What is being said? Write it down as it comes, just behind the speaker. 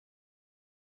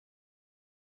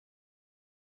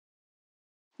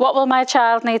What will my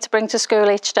child need to bring to school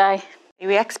each day?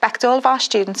 We expect all of our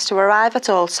students to arrive at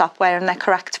Alsop wearing their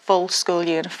correct full school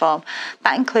uniform.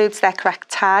 That includes their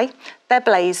correct tie, their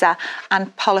blazer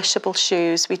and polishable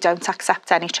shoes. We don't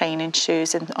accept any training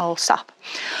shoes in Alsop.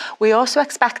 We also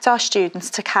expect our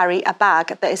students to carry a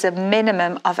bag that is a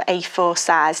minimum of A4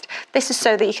 sized. This is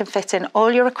so that you can fit in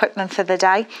all your equipment for the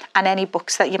day and any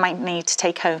books that you might need to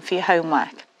take home for your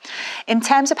homework. In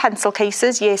terms of pencil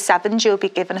cases, Year 7s you'll be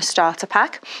given a starter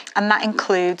pack, and that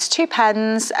includes 2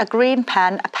 pens, a green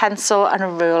pen, a pencil and a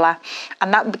ruler,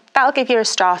 and that'll give you a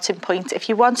starting point. If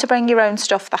you want to bring your own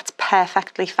stuff, that's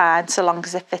perfectly fine so long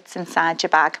as it fits inside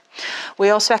your bag. We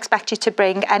also expect you to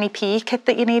bring any PE kit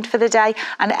that you need for the day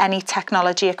and any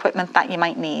technology equipment that you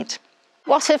might need.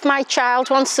 What if my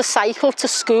child wants to cycle to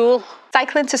school?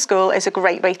 Cycling to school is a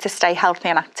great way to stay healthy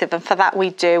and active, and for that we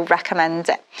do recommend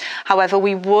it. However,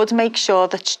 we would make sure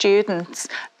that students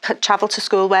travel to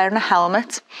school wearing a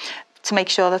helmet to make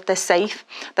sure that they're safe,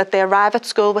 that they arrive at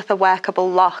school with a workable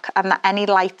lock, and that any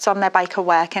lights on their bike are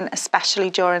working, especially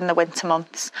during the winter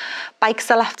months. Bikes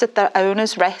are left at their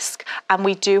owner's risk, and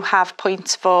we do have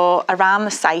points for around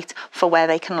the site for where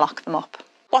they can lock them up.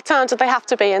 What time do they have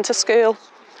to be into school?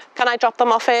 Can I drop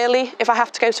them off early if I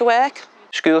have to go to work?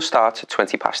 School starts at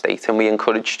 8:20 and we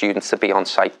encourage students to be on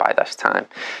site by this time.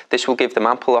 This will give them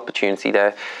ample opportunity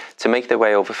there to make their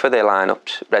way over for their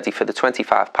lineups, ready for the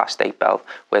 8:25 bell,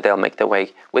 where they'll make their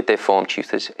way with their form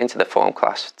tutors into the form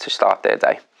class to start their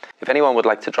day. If anyone would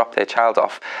like to drop their child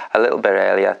off a little bit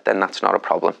earlier, then that's not a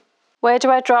problem. Where do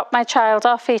I drop my child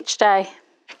off each day?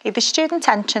 The student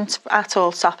entrance at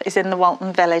Alsop is in the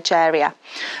Walton Village area.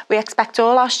 We expect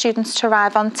all our students to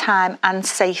arrive on time and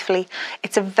safely.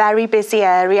 It's a very busy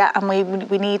area and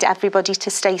we need everybody to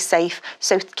stay safe.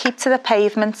 So keep to the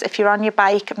pavements. If you're on your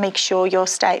bike, make sure you're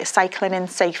cycling in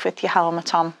safe with your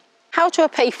helmet on. How do I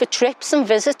pay for trips and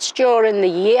visits during the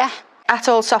year? At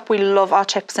Alsop, we love our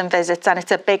trips and visits, and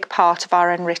it's a big part of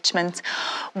our enrichment.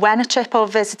 When a trip or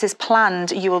visit is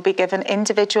planned, you will be given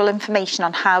individual information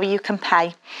on how you can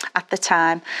pay at the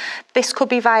time. This could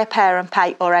be via parent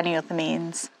pay or any other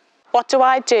means. What do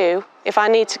I do if I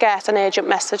need to get an urgent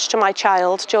message to my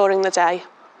child during the day?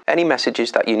 Any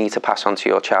messages that you need to pass on to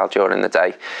your child during the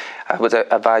day, I would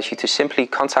advise you to simply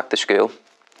contact the school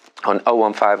on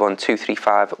 0151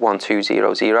 235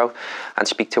 1200 and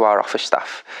speak to our office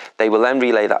staff. They will then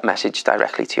relay that message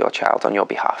directly to your child on your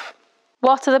behalf.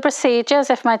 What are the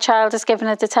procedures if my child is given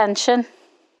a detention?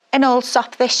 In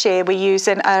Alsop this year, we're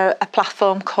using a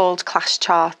platform called Class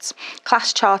Charts.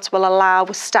 Class Charts will allow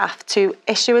staff to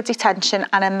issue a detention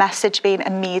and a message being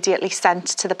immediately sent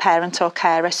to the parent or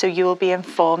carer, so you will be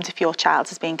informed if your child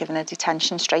has been given a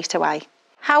detention straight away.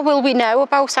 How will we know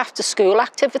about after-school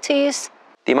activities?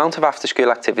 The amount of after-school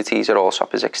activities at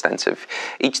Alsop is extensive.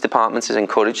 Each department is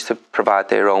encouraged to provide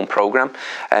their own programme,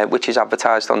 which is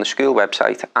advertised on the school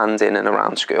website and in and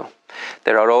around school.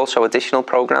 There are also additional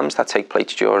programmes that take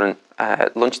place during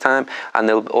lunchtime, and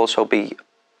there will also be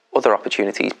other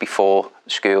opportunities before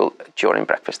school during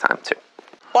breakfast time too.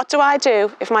 What do I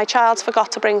do if my child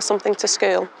forgot to bring something to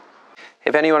school?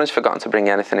 If anyone has forgotten to bring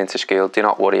anything into school, do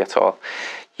not worry at all.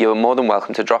 You are more than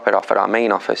welcome to drop it off at our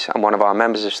main office, and one of our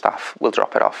members of staff will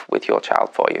drop it off with your child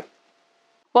for you.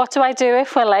 What do I do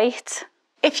if we're late?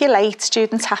 If you're late,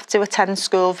 students have to attend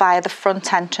school via the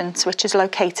front entrance, which is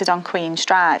located on Queen's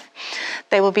Drive.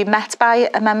 They will be met by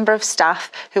a member of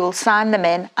staff who will sign them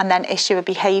in and then issue a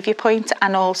behaviour point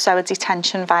and also a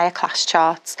detention via Class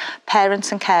Charts.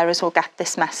 Parents and carers will get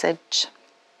this message.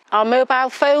 Are mobile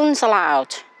phones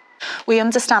allowed? We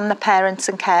understand that parents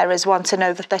and carers want to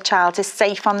know that their child is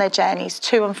safe on their journeys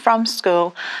to and from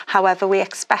school. However, we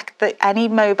expect that any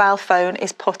mobile phone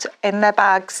is put in their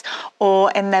bags or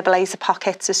in their blazer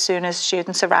pockets as soon as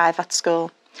students arrive at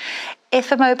school.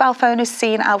 If a mobile phone is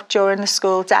seen out during the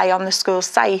school day on the school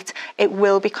site, it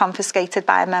will be confiscated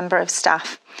by a member of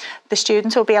staff. The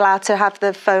student will be allowed to have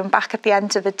the phone back at the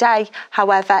end of the day.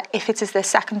 However, if it is the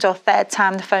second or third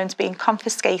time the phone's being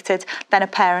confiscated, then a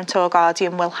parent or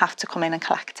guardian will have to come in and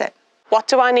collect it. What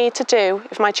do I need to do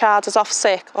if my child is off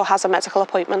sick or has a medical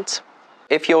appointment?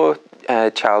 If your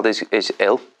child is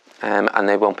ill and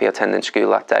they won't be attending school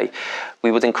that day,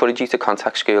 we would encourage you to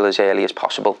contact school as early as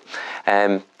possible.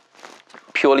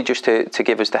 purely just to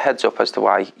give us the heads up as to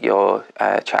why your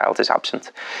child is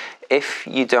absent. If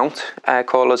you don't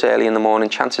call us early in the morning,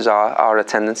 chances are our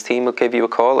attendance team will give you a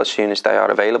call as soon as they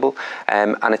are available,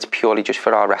 and it's purely just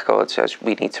for our records, as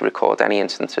we need to record any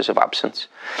instances of absence.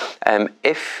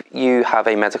 If you have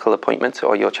a medical appointment,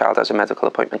 or your child has a medical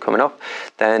appointment coming up,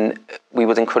 then we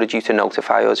would encourage you to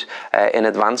notify us in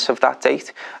advance of that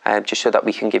date, just so that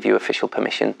we can give you official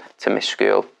permission to miss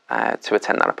school to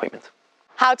attend that appointment.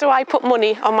 How do I put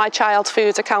money on my child's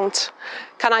food account?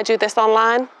 Can I do this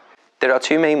online? There are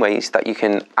two main ways that you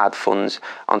can add funds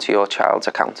onto your child's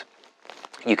account.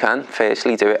 You can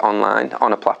firstly do it online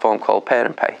on a platform called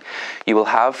Parent Pay. You will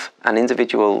have an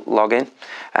individual login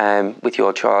with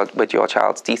your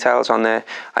child's details on there,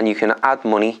 and you can add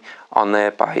money on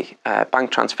there by bank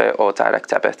transfer or direct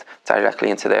debit directly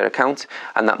into their account,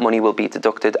 and that money will be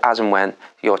deducted as and when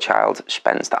your child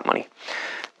spends that money.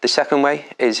 The second way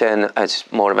is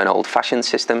more of an old-fashioned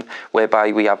system,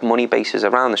 whereby we have money bases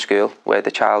around the school where the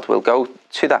child will go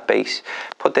to that base,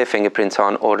 put their fingerprint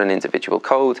on or an individual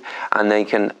code, and they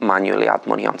can manually add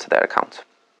money onto their account.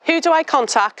 Who do I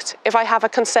contact if I have a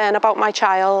concern about my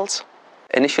child?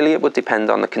 Initially, it would depend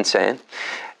on the concern.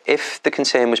 If the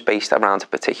concern was based around a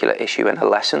particular issue in a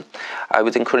lesson, I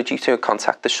would encourage you to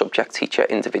contact the subject teacher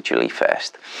individually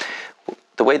first.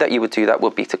 The way that you would do that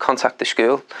would be to contact the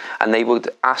school, and they would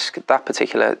ask that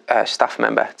particular staff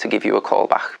member to give you a call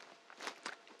back.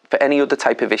 For any other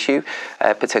type of issue,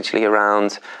 potentially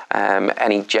around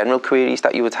any general queries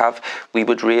that you would have, we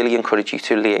would really encourage you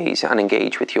to liaise and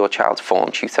engage with your child's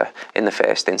form tutor in the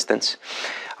first instance.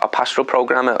 Our pastoral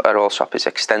programme at Alsop is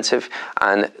extensive,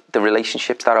 and the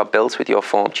relationships that are built with your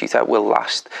form tutor will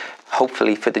last,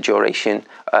 hopefully, for the duration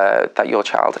that your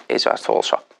child is at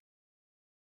Alsop.